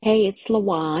Hey, it's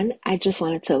Lawan. I just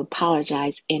wanted to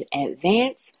apologize in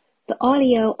advance. The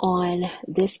audio on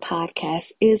this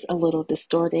podcast is a little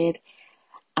distorted.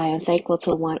 I am thankful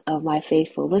to one of my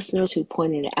faithful listeners who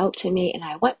pointed it out to me, and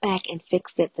I went back and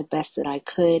fixed it the best that I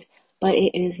could. But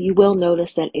you will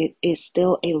notice that it is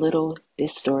still a little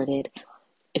distorted.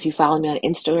 If you follow me on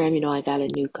Instagram, you know I got a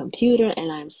new computer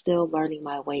and I'm still learning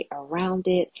my way around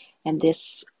it. And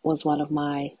this was one of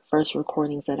my first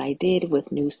recordings that I did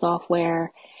with new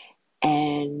software.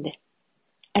 And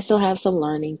I still have some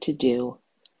learning to do.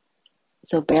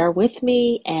 So bear with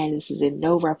me, and this is in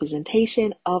no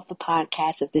representation of the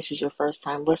podcast. If this is your first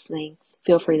time listening,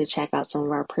 feel free to check out some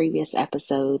of our previous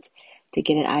episodes to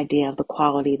get an idea of the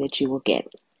quality that you will get.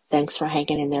 Thanks for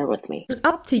hanging in there with me. It's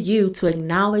up to you to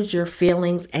acknowledge your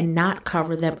feelings and not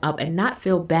cover them up and not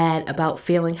feel bad about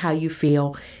feeling how you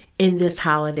feel in this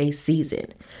holiday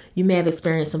season. You may have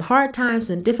experienced some hard times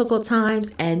and difficult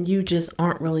times and you just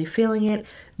aren't really feeling it.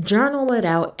 Journal it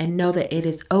out and know that it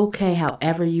is okay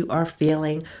however you are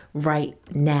feeling right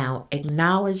now.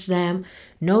 Acknowledge them,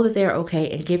 know that they're okay,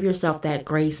 and give yourself that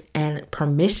grace and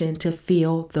permission to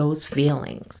feel those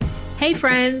feelings. Hey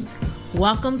friends,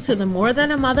 welcome to the More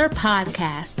Than a Mother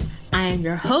podcast. I am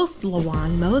your host,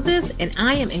 Lawan Moses, and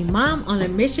I am a mom on a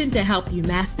mission to help you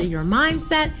master your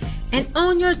mindset and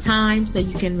own your time so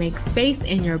you can make space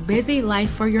in your busy life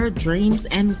for your dreams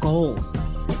and goals.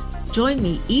 Join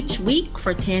me each week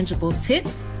for tangible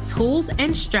tips, tools,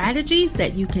 and strategies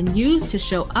that you can use to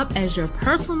show up as your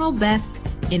personal best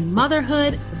in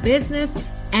motherhood, business,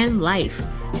 and life,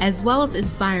 as well as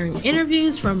inspiring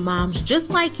interviews from moms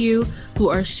just like you who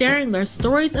are sharing their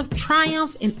stories of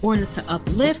triumph in order to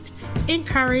uplift,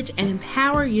 encourage, and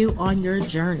empower you on your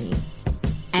journey.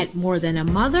 At More Than a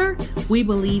Mother, we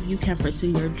believe you can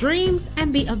pursue your dreams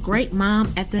and be a great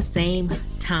mom at the same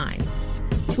time.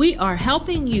 We are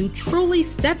helping you truly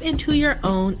step into your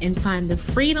own and find the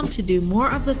freedom to do more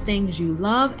of the things you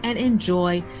love and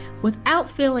enjoy without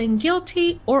feeling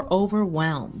guilty or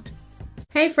overwhelmed.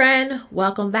 Hey friend,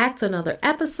 welcome back to another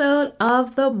episode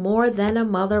of the More Than a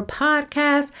Mother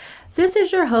podcast. This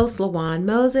is your host, Lawan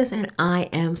Moses, and I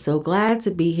am so glad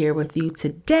to be here with you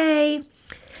today.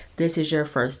 This is your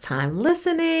first time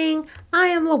listening. I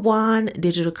am Lawan,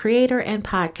 digital creator and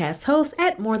podcast host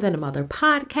at More Than a Mother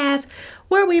podcast,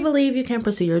 where we believe you can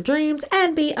pursue your dreams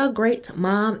and be a great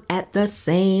mom at the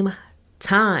same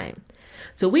time.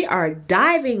 So we are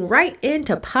diving right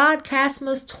into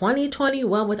Podcastmas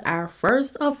 2021 with our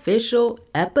first official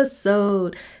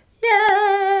episode.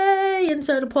 Yay!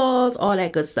 Insert applause, all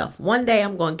that good stuff. One day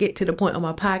I'm going to get to the point on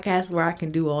my podcast where I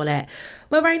can do all that.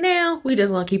 But right now, we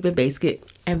just going to keep it basic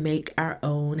and make our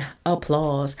own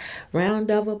applause. Round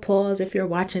of applause. If you're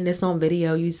watching this on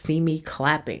video, you see me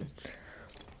clapping.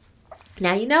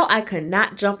 Now, you know, I could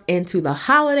not jump into the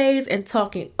holidays and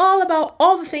talking all about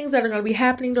all the things that are going to be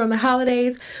happening during the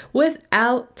holidays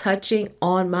without touching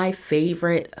on my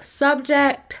favorite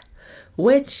subject,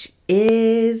 which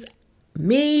is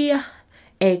me,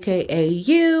 aka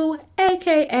you,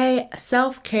 aka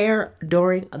self-care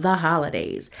during the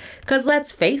holidays. Because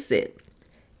let's face it,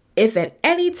 if at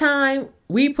any time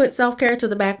we put self-care to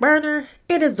the back burner,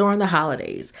 it is during the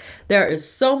holidays. There is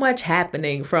so much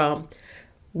happening, from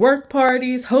work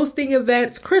parties, hosting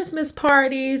events, Christmas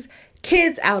parties,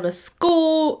 kids out of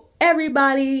school,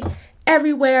 everybody,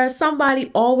 everywhere, somebody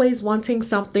always wanting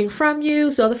something from you.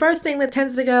 So the first thing that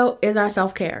tends to go is our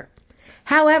self-care.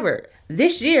 However,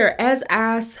 this year, as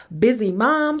us busy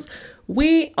moms,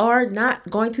 we are not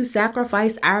going to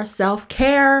sacrifice our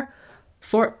self-care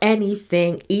for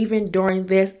anything, even during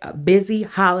this busy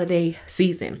holiday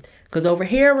season. Because over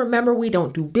here, remember, we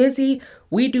don't do busy,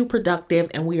 we do productive,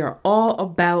 and we are all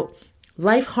about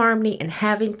life harmony and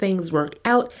having things work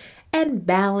out and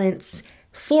balance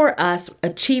for us,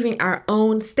 achieving our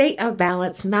own state of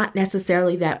balance, not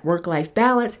necessarily that work-life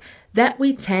balance that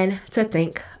we tend to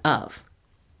think of.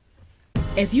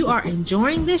 If you are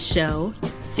enjoying this show,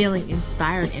 feeling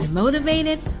inspired and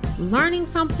motivated, learning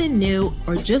something new,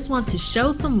 or just want to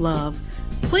show some love,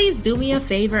 please do me a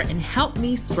favor and help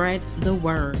me spread the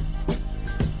word.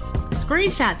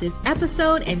 Screenshot this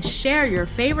episode and share your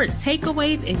favorite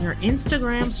takeaways in your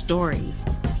Instagram stories.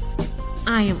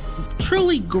 I am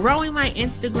truly growing my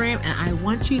Instagram and I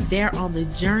want you there on the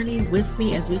journey with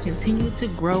me as we continue to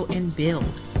grow and build.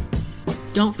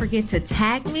 Don't forget to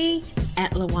tag me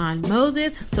at Lawan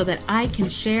Moses so that I can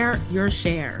share your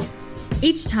share.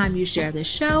 Each time you share this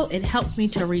show, it helps me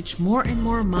to reach more and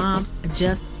more moms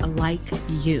just like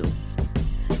you.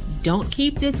 Don't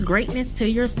keep this greatness to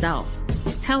yourself.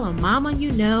 Tell a mama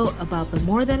you know about the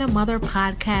More Than a Mother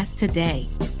podcast today.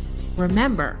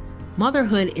 Remember,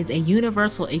 Motherhood is a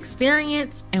universal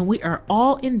experience, and we are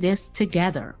all in this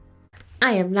together.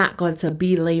 I am not going to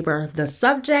belabor the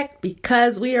subject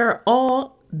because we are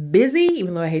all busy,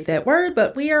 even though I hate that word,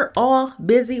 but we are all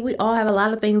busy. We all have a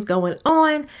lot of things going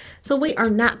on. So we are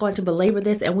not going to belabor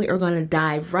this, and we are going to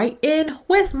dive right in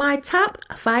with my top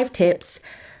 5 tips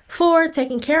for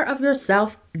taking care of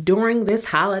yourself during this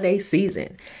holiday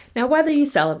season. Now, whether you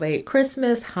celebrate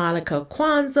Christmas, Hanukkah,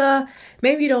 Kwanzaa,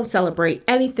 maybe you don't celebrate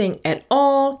anything at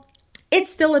all, it's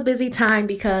still a busy time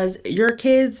because your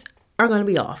kids are going to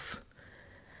be off.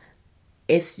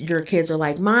 If your kids are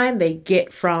like mine, they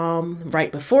get from right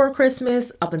before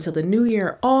Christmas up until the New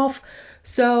Year off.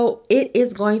 So it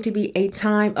is going to be a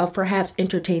time of perhaps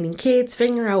entertaining kids,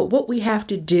 figuring out what we have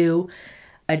to do,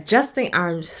 adjusting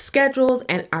our schedules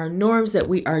and our norms that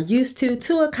we are used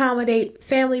to accommodate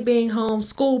family being home,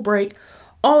 school break,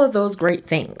 all of those great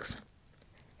things.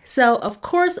 So, of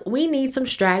course, we need some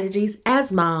strategies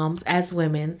as moms, as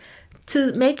women,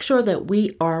 to make sure that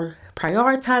we are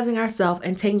prioritizing ourselves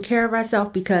and taking care of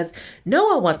ourselves, because no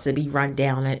one wants to be run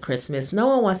down at Christmas. No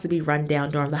one wants to be run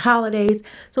down during the holidays.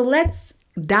 So let's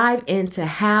dive into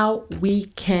how we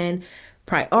can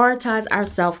prioritize our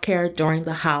self-care during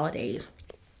the holidays.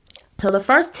 So the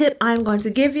first tip I'm going to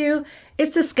give you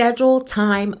is to schedule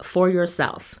time for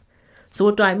yourself. So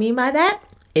what do I mean by that?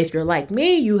 If you're like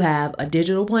me, you have a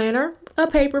digital planner, a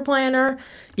paper planner,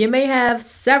 you may have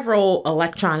several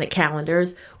electronic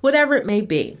calendars, whatever it may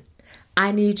be.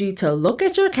 I need you to look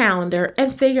at your calendar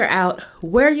and figure out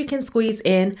where you can squeeze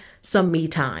in some me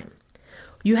time.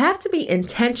 You have to be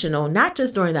intentional, not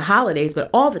just during the holidays,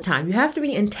 but all the time. You have to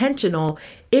be intentional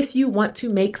if you want to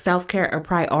make self-care a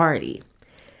priority.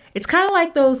 It's kind of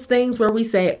like those things where we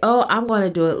say, oh, I'm going to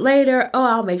do it later. Oh,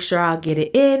 I'll make sure I'll get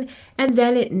it in. And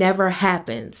then it never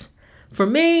happens. For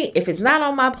me, if it's not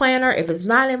on my planner, if it's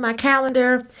not in my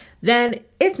calendar, then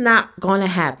it's not going to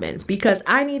happen, because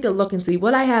I need to look and see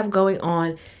what I have going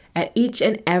on at each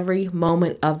and every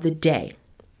moment of the day.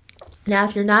 Now,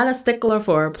 if you're not a stickler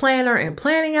for a planner and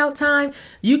planning out time,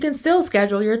 you can still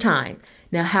schedule your time.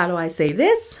 Now, how do I say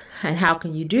this and how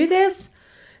can you do this?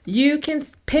 You can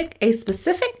pick a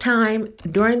specific time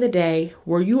during the day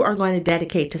where you are going to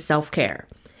dedicate to self-care.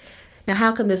 Now,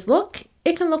 how can this look?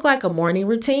 It can look like a morning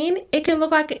routine. It can look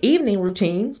like an evening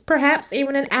routine, perhaps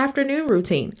even an afternoon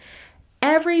routine.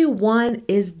 Everyone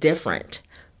is different.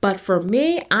 But for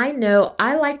me, I know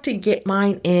I like to get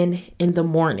mine in the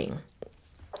morning.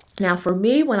 Now, for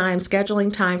me, when I am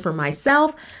scheduling time for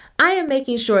myself, I am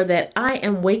making sure that I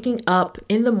am waking up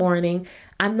in the morning.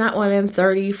 I'm not one of them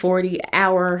 30, 40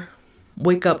 hour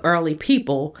wake up early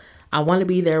people. I want to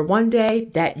be there one day.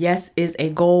 That, yes, is a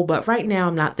goal, but right now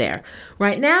I'm not there.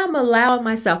 Right now I'm allowing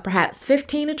myself perhaps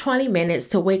 15 to 20 minutes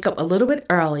to wake up a little bit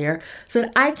earlier so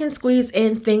that I can squeeze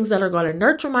in things that are going to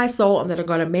nurture my soul and that are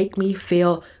going to make me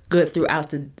feel good throughout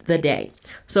the day.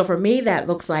 So for me, that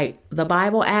looks like the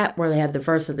Bible app where they have the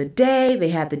verse of the day, they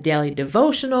have the daily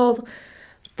devotional,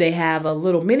 they have a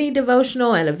little mini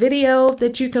devotional and a video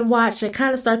that you can watch that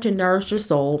kind of start to nourish your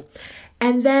soul.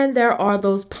 And then there are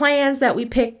those plans that we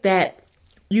pick that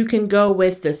you can go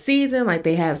with the season, like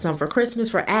they have some for Christmas,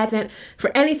 for Advent,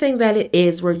 for anything that it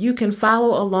is, where you can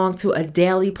follow along to a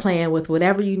daily plan with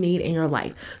whatever you need in your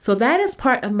life. So that is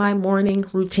part of my morning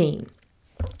routine.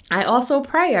 I also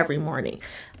pray every morning.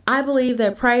 I believe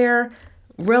that prayer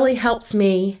really helps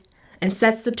me and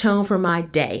sets the tone for my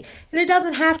day. And it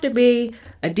doesn't have to be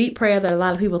a deep prayer that a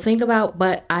lot of people think about,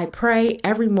 but I pray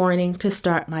every morning to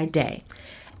start my day.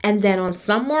 And then on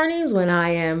some mornings when I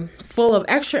am full of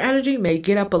extra energy, may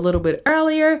get up a little bit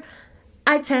earlier,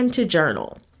 I tend to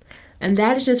journal. And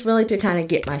that is just really to kind of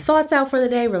get my thoughts out for the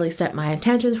day, really set my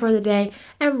intentions for the day,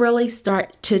 and really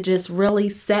start to just really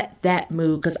set that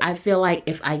mood. Because I feel like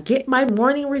if I get my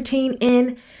morning routine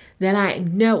in, then I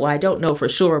know, well, I don't know for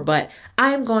sure, but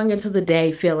I am going into the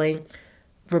day feeling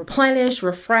replenished,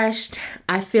 refreshed.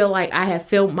 I feel like I have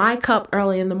filled my cup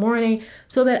early in the morning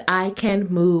so that I can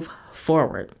move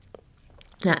forward.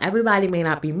 Now, everybody may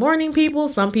not be morning people.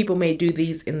 Some people may do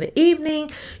these in the evening.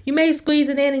 You may squeeze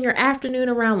it in your afternoon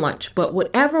around lunch, but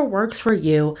whatever works for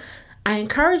you, I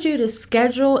encourage you to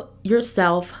schedule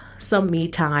yourself some me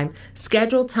time.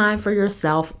 Schedule time for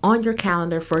yourself on your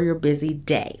calendar for your busy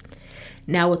day.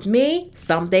 Now with me,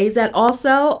 some days that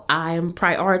also I am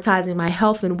prioritizing my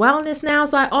health and wellness now,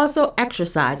 so I also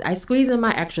exercise. I squeeze in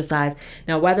my exercise.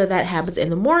 Now whether that happens in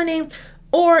the morning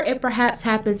or it perhaps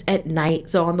happens at night.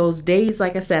 So on those days,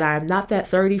 like I said, I'm not that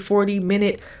 30, 40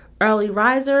 minute early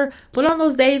riser, but on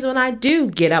those days when I do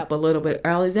get up a little bit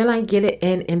early, then I get it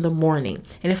in the morning.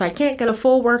 And if I can't get a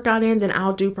full workout in, then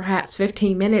I'll do perhaps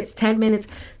 15 minutes, 10 minutes,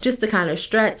 just to kind of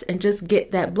stretch and just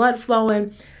get that blood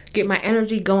flowing, get my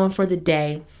energy going for the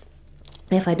day.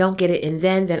 If I don't get it in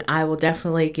then I will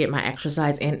definitely get my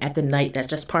exercise in at the night. That's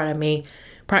just part of me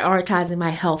prioritizing my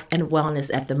health and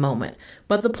wellness at the moment.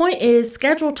 But the point is,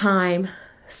 schedule time,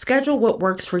 schedule what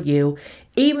works for you,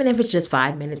 even if it's just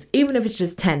 5 minutes, even if it's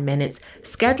just 10 minutes.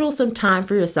 Schedule some time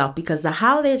for yourself, because the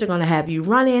holidays are going to have you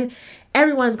running.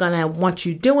 Everyone's going to want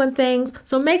you doing things.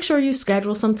 So make sure you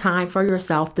schedule some time for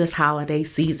yourself this holiday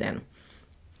season.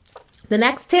 The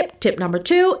next tip number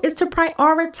 2, is to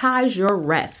prioritize your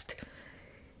rest.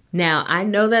 Now, I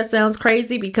know that sounds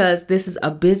crazy because this is a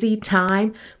busy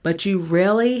time, but you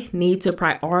really need to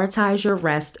prioritize your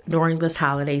rest during this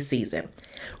holiday season.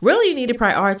 Really, you need to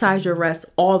prioritize your rest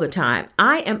all the time.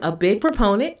 I am a big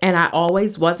proponent, and I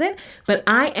always wasn't, but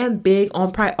I am big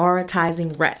on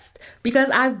prioritizing rest because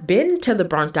I've been to the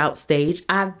burnt out stage.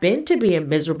 I've been to being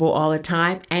miserable all the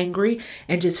time, angry,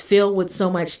 and just filled with so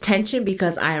much tension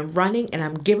because I am running and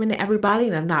I'm giving to everybody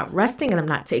and I'm not resting and I'm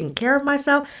not taking care of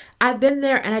myself. I've been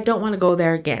there and I don't want to go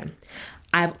there again.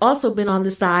 I've also been on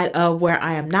the side of where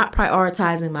I am not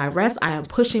prioritizing my rest. I am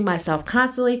pushing myself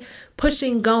constantly,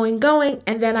 pushing, going,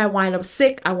 and then I wind up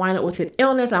sick. I wind up with an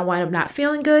illness. I wind up not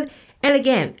feeling good. And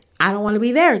again, I don't want to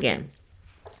be there again.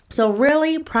 So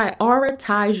really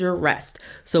prioritize your rest.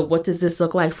 So what does this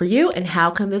look like for you, and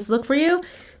how can this look for you?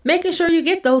 Making sure you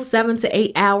get those 7 to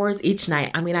 8 hours each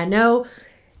night. I mean, I know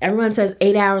everyone says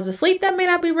 8 hours of sleep. That may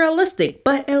not be realistic,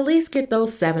 but at least get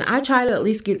those 7. I try to at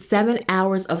least get 7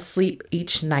 hours of sleep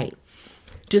each night.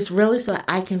 Just really so that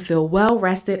I can feel well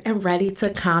rested and ready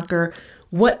to conquer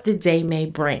what the day may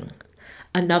bring.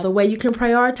 Another way you can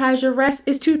prioritize your rest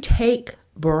is to take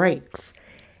breaks.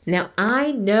 Now,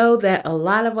 I know that a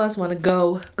lot of us want to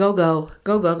go.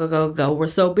 We're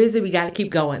so busy, we got to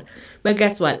keep going. But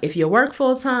guess what? If you work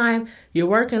full time, you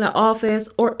work in an office,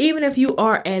 or even if you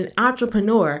are an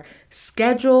entrepreneur,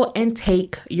 schedule and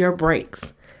take your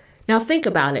breaks. Now, think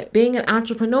about it. Being an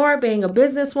entrepreneur, being a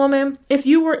businesswoman, if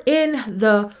you were in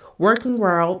the working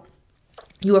world,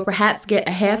 you would perhaps get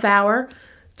a half hour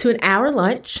to an hour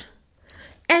lunch,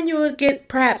 and you would get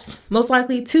perhaps most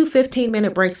likely 2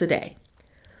 15-minute breaks a day.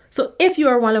 So if you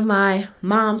are one of my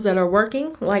moms that are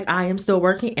working, like I am still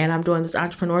working and I'm doing this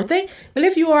entrepreneur thing, but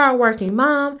if you are a working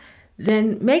mom,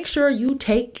 then make sure you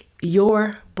take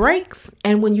your breaks.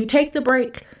 And when you take the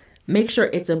break, make sure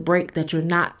it's a break that you're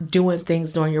not doing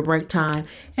things during your break time,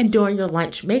 and during your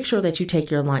lunch, make sure that you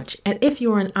take your lunch. And if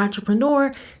you're an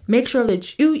entrepreneur, make sure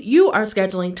that you are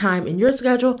scheduling time in your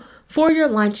schedule for your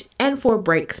lunch and for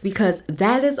breaks, because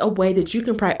that is a way that you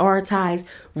can prioritize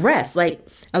rest. Like,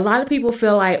 a lot of people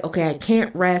feel like, okay, I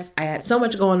can't rest. I had so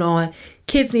much going on.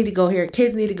 Kids need to go here.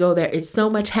 Kids need to go there. It's so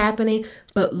much happening.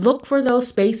 But look for those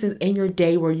spaces in your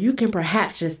day where you can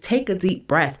perhaps just take a deep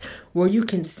breath, where you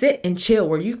can sit and chill,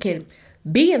 where you can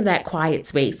be in that quiet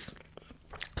space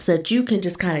so that you can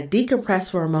just kind of decompress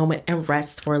for a moment and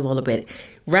rest for a little bit.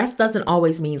 Rest doesn't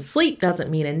always mean sleep, doesn't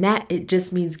mean a nap. It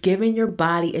just means giving your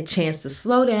body a chance to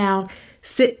slow down,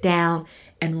 sit down,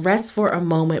 and rest for a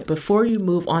moment before you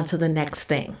move on to the next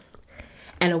thing.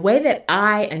 And a way that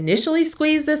I initially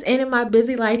squeezed this in my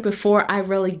busy life before I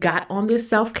really got on this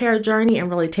self-care journey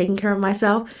and really taking care of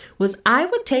myself was I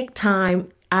would take time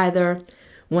either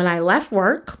when I left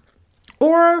work,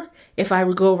 or if I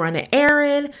would go run an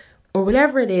errand or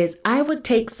whatever it is, I would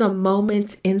take some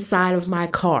moments inside of my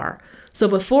car. So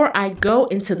before I go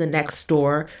into the next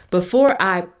store, before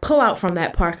I pull out from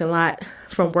that parking lot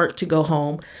from work to go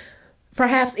home,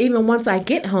 perhaps even once I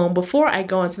get home, before I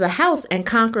go into the house and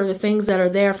conquer the things that are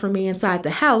there for me inside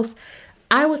the house,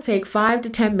 I would take 5 to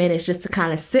 10 minutes just to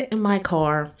kind of sit in my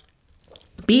car,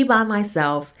 be by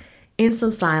myself in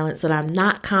some silence so that I'm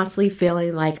not constantly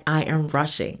feeling like I am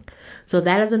rushing. So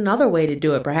that is another way to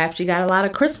do it. Perhaps you got a lot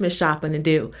of Christmas shopping to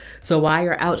do. So while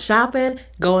you're out shopping,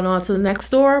 going on to the next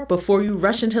store, before you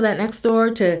rush into that next store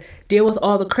to deal with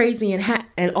all the crazy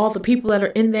and all the people that are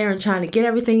in there and trying to get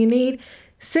everything you need,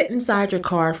 sit inside your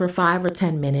car for 5 or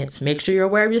 10 minutes. Make sure you're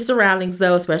aware of your surroundings,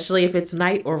 though, especially if it's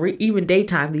night or even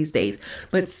daytime these days.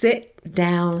 But sit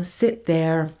down, sit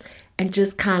there, and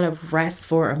just kind of rest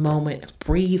for a moment.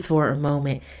 Breathe for a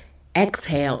moment.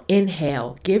 Exhale,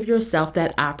 inhale. Give yourself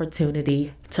that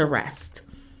opportunity to rest.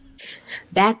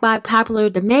 Back by popular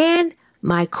demand,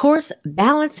 My course,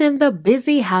 Balancing the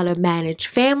Busy, How to Manage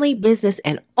Family, Business,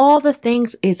 and All the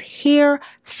Things is here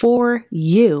for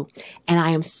you. And I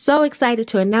am so excited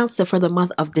to announce that for the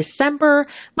month of December,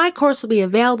 my course will be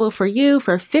available for you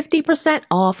for 50%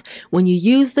 off when you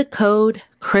use the code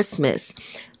Christmas.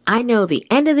 I know the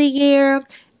end of the year,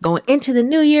 going into the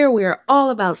new year, we are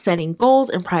all about setting goals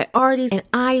and priorities, and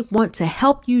I want to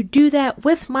help you do that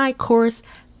with my course,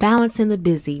 Balancing the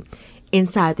Busy.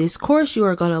 Inside this course, you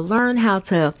are going to learn how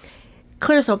to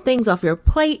clear some things off your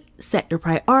plate, set your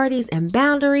priorities and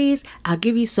boundaries. I'll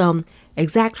give you some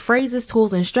exact phrases,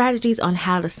 tools, and strategies on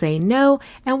how to say no,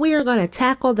 and we are going to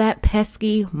tackle that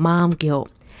pesky mom guilt.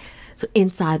 So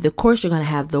inside the course, you're going to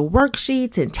have the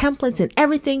worksheets and templates and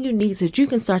everything you need so that you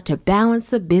can start to balance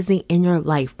the busy in your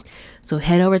life. So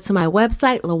head over to my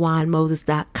website,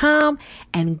 LawanMoses.com,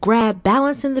 and grab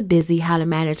Balancing the Busy, How to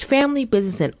Manage Family,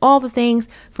 Business, and All the Things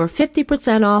for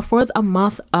 50% off for the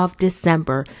month of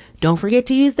December. Don't forget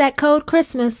to use that code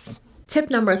Christmas.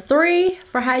 Tip number 3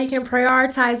 for how you can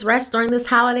prioritize rest during this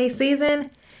holiday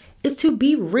season is to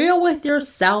be real with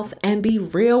yourself and be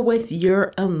real with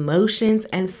your emotions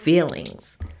and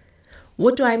feelings.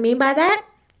 What do I mean by that?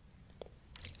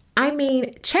 I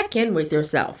mean, check in with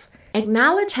yourself.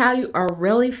 Acknowledge how you are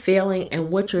really feeling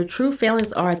and what your true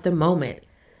feelings are at the moment.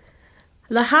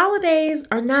 The holidays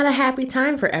are not a happy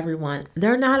time for everyone.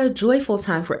 They're not a joyful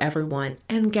time for everyone.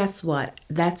 And guess what?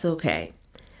 That's okay.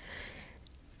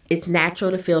 It's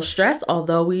natural to feel stressed,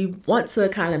 although we want to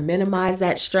kind of minimize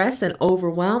that stress and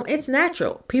overwhelm. It's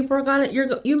natural. People are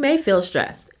you may feel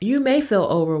stressed. You may feel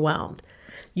overwhelmed.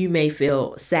 You may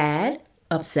feel sad,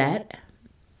 upset,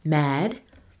 mad,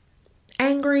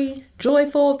 angry,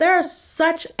 joyful. There's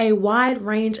such a wide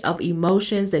range of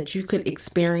emotions that you could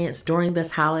experience during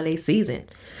this holiday season.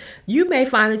 You may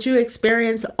find that you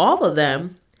experience all of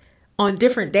them on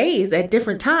different days at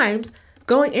different times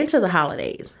going into the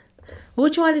holidays.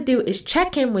 What you want to do is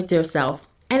check in with yourself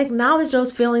and acknowledge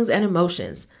those feelings and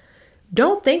emotions.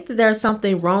 Don't think that there's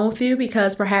something wrong with you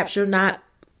because perhaps you're not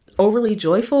overly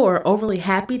joyful or overly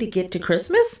happy to get to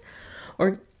Christmas.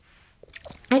 And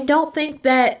don't think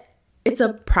that it's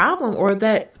a problem or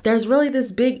that there's really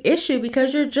this big issue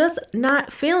because you're just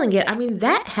not feeling it. I mean,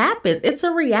 that happens. It's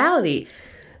a reality.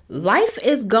 Life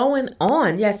is going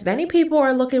on. Yes, many people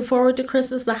are looking forward to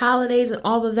Christmas, the holidays, and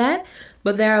all of that,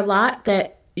 but there are a lot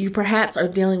that you perhaps are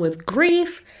dealing with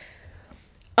grief,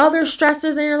 other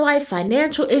stressors in your life,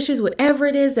 financial issues, whatever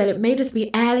it is, that it may just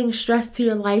be adding stress to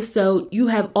your life. So you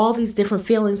have all these different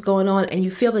feelings going on and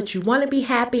you feel that you want to be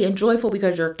happy and joyful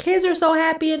because your kids are so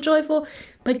happy and joyful.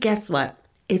 But guess what?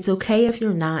 It's okay if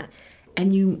you're not,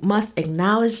 and you must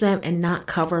acknowledge them and not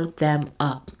cover them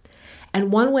up. And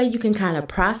one way you can kind of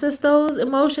process those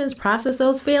emotions, process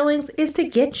those feelings, is to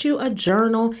get you a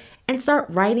journal and start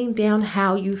writing down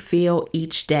how you feel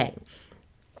each day.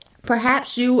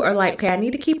 Perhaps you are like, okay, I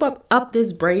need to keep up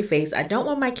this brave face. I don't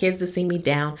want my kids to see me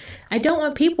down. I don't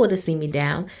want people to see me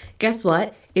down. Guess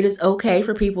what? It is okay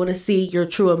for people to see your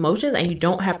true emotions, and you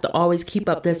don't have to always keep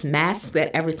up this mask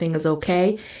that everything is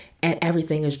okay and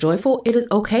everything is joyful. It is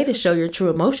okay to show your true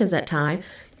emotions at times.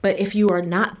 But if you are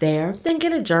not there, then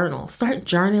get a journal. Start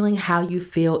journaling how you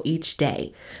feel each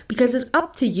day, because it's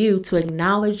up to you to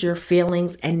acknowledge your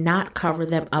feelings and not cover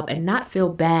them up and not feel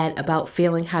bad about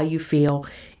feeling how you feel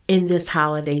in this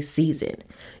holiday season.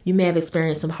 You may have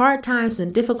experienced some hard times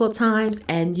and difficult times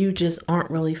and you just aren't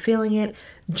really feeling it.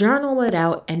 Journal it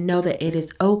out and know that it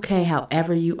is okay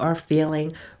however you are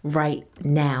feeling right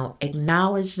now.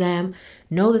 Acknowledge them,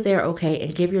 know that they're okay,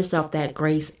 and give yourself that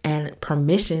grace and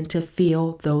permission to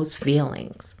feel those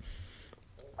feelings.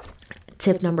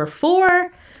 Tip number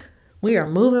 4, we are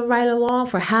moving right along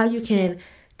for how you can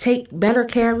take better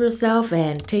care of yourself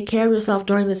and take care of yourself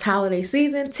during this holiday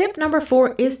season. Tip number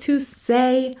 4 is to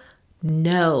say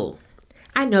no.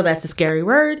 I know that's a scary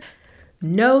word.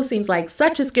 No seems like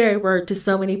such a scary word to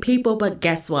so many people, but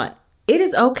guess what? It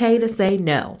is okay to say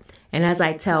no. And as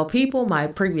I tell people, my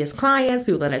previous clients,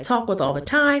 people that I talk with all the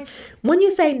time, when you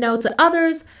say no to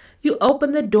others, you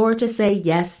open the door to say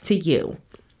yes to you.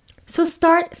 So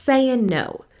start saying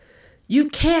no. You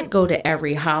can't go to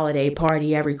every holiday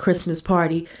party, every Christmas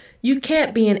party. You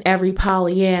can't be in every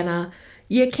Pollyanna.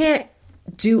 You can't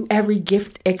do every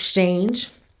gift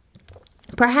exchange.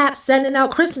 Perhaps sending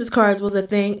out Christmas cards was a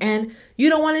thing and you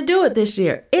don't want to do it this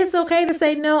year. It's okay to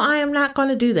say, no, I am not going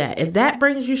to do that. If that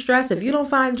brings you stress, if you don't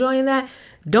find joy in that,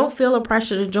 don't feel the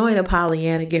pressure to join a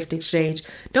Pollyanna gift exchange.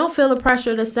 Don't feel the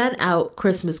pressure to send out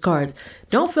Christmas cards.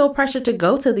 Don't feel pressure to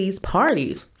go to these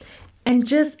parties. And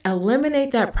just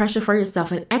eliminate that pressure for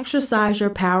yourself and exercise your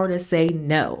power to say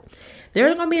no.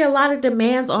 There's going to be a lot of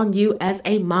demands on you as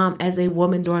a mom, as a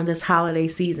woman during this holiday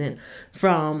season,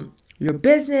 from your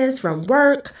business, from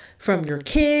work, from your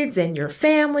kids and your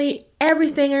family.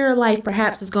 Everything in your life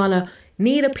perhaps is going to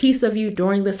need a piece of you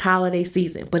during this holiday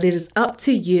season, but it is up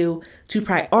to you to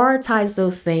prioritize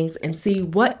those things and see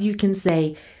what you can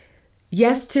say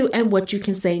yes to and what you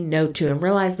can say no to, and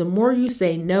realize the more you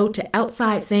say no to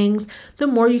outside things, the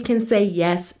more you can say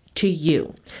yes to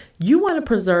you. You want to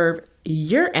preserve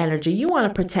your energy. You want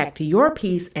to protect your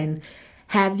peace and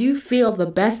have you feel the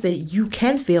best that you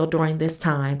can feel during this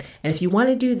time. And if you want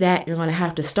to do that, you're going to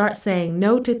have to start saying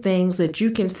no to things that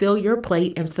you can fill your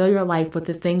plate and fill your life with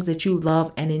the things that you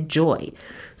love and enjoy.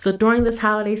 So during this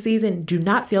holiday season, do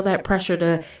not feel that pressure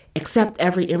to accept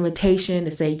every invitation,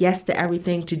 to say yes to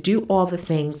everything, to do all the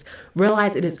things.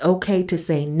 Realize it is okay to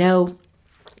say no.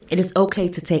 It is okay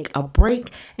to take a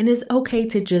break, and it's okay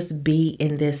to just be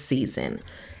in this season.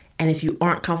 And if you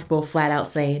aren't comfortable flat out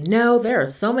saying no, there are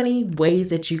so many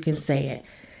ways that you can say it.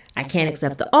 I can't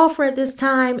accept the offer at this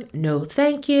time. No,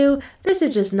 thank you. This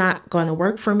is just not going to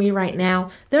work for me right now.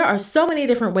 There are so many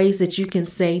different ways that you can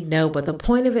say no, but the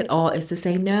point of it all is to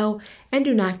say no and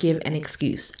do not give an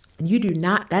excuse. You do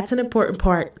not, that's an important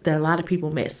part that a lot of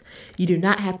people miss. You do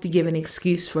not have to give an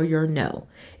excuse for your no.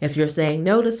 If you're saying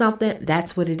no to something,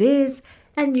 that's what it is,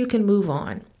 and you can move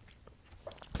on.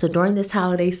 So during this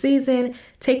holiday season,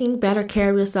 taking better care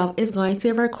of yourself is going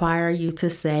to require you to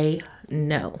say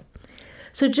no.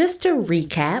 So just to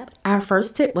recap, our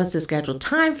first tip was to schedule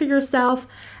time for yourself.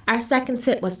 Our second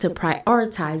tip was to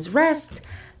prioritize rest.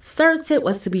 Third tip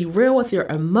was to be real with your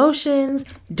emotions.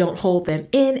 Don't hold them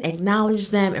in, acknowledge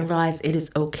them, and realize it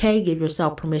is okay. Give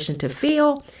yourself permission to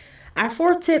feel. Our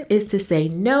fourth tip is to say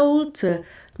no to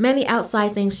many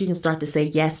outside things. You can start to say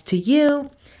yes to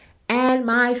you. And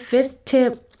my fifth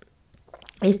tip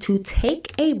is to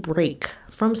take a break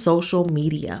from social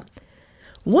media.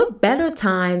 What better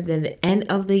time than the end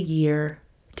of the year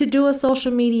to do a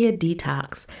social media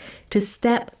detox, to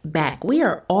step back? We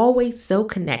are always so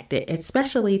connected,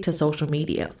 especially to social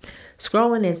media.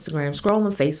 Scrolling Instagram,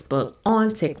 scrolling Facebook,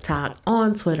 on TikTok,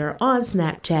 on Twitter, on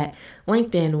Snapchat,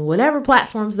 LinkedIn, whatever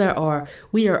platforms there are,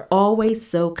 we are always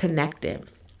so connected.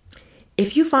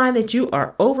 If you find that you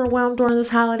are overwhelmed during this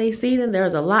holiday season,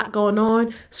 there's a lot going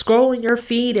on, scrolling your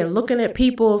feed and looking at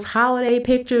people's holiday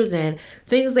pictures and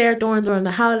things they're doing during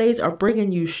the holidays are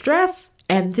bringing you stress,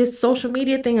 and this social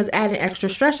media thing is adding extra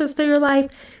stresses to your life,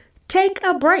 take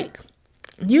a break.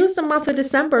 Use the month of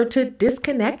December to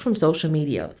disconnect from social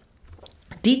media.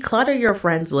 Declutter your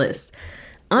friends list.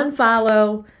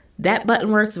 Unfollow. That button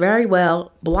works very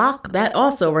well. Block. That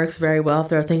also works very well if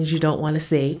there are things you don't want to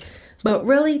see. But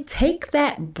really take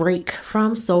that break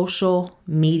from social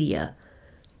media.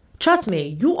 Trust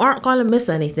me, you aren't going to miss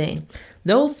anything.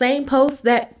 Those same posts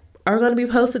that are going to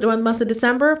be posted during the month of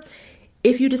December,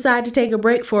 if you decide to take a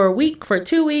break for a week, for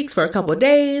 2 weeks, for a couple of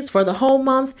days, for the whole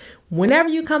month, whenever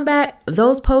you come back,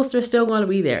 those posts are still going to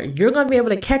be there. You're going to be able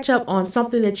to catch up on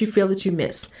something that you feel that you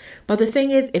missed. But the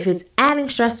thing is, if it's adding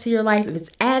stress to your life, if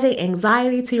it's adding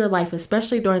anxiety to your life,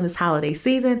 especially during this holiday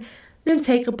season, then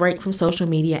take a break from social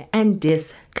media and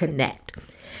disconnect.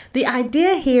 The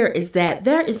idea here is that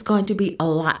there is going to be a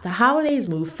lot. The holidays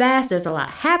move fast. There's a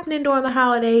lot happening during the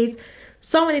holidays.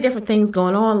 So many different things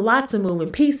going on, lots of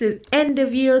moving pieces, end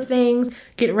of year things,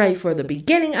 getting ready for the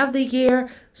beginning of the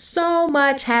year. So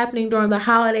much happening during the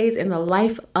holidays in the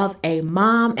life of a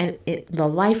mom and in the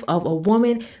life of a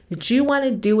woman that you want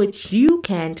to do what you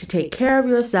can to take care of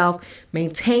yourself,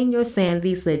 maintain your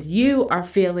sanity so that you are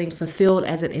feeling fulfilled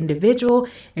as an individual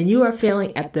and you are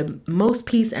feeling at the most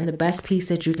peace and the best peace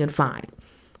that you can find.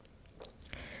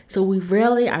 So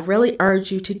I really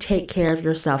urge you to take care of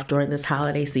yourself during this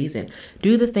holiday season.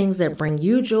 Do the things that bring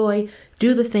you joy.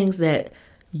 Do the things that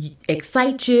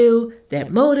excite you,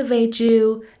 that motivate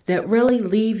you, that really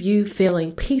leave you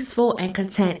feeling peaceful and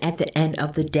content at the end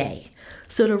of the day.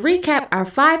 So to recap, our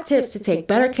 5 tips to take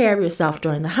better care of yourself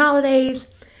during the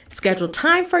holidays: schedule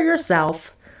time for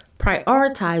yourself,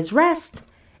 prioritize rest,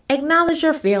 acknowledge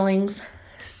your feelings,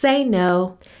 say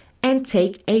no, and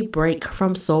take a break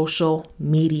from social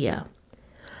media.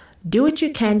 Do what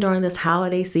you can during this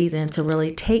holiday season to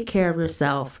really take care of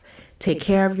yourself, take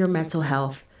care of your mental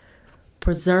health,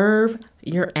 preserve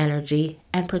your energy,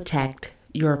 and protect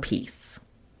your peace.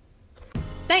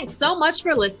 Thanks so much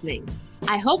for listening.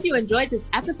 I hope you enjoyed this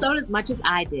episode as much as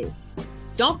I did.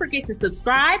 Don't forget to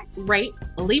subscribe, rate,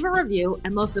 leave a review,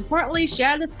 and most importantly,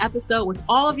 share this episode with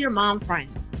all of your mom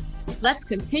friends. Let's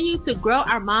continue to grow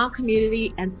our mom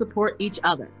community and support each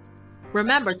other.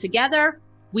 Remember, together,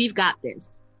 we've got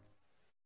this.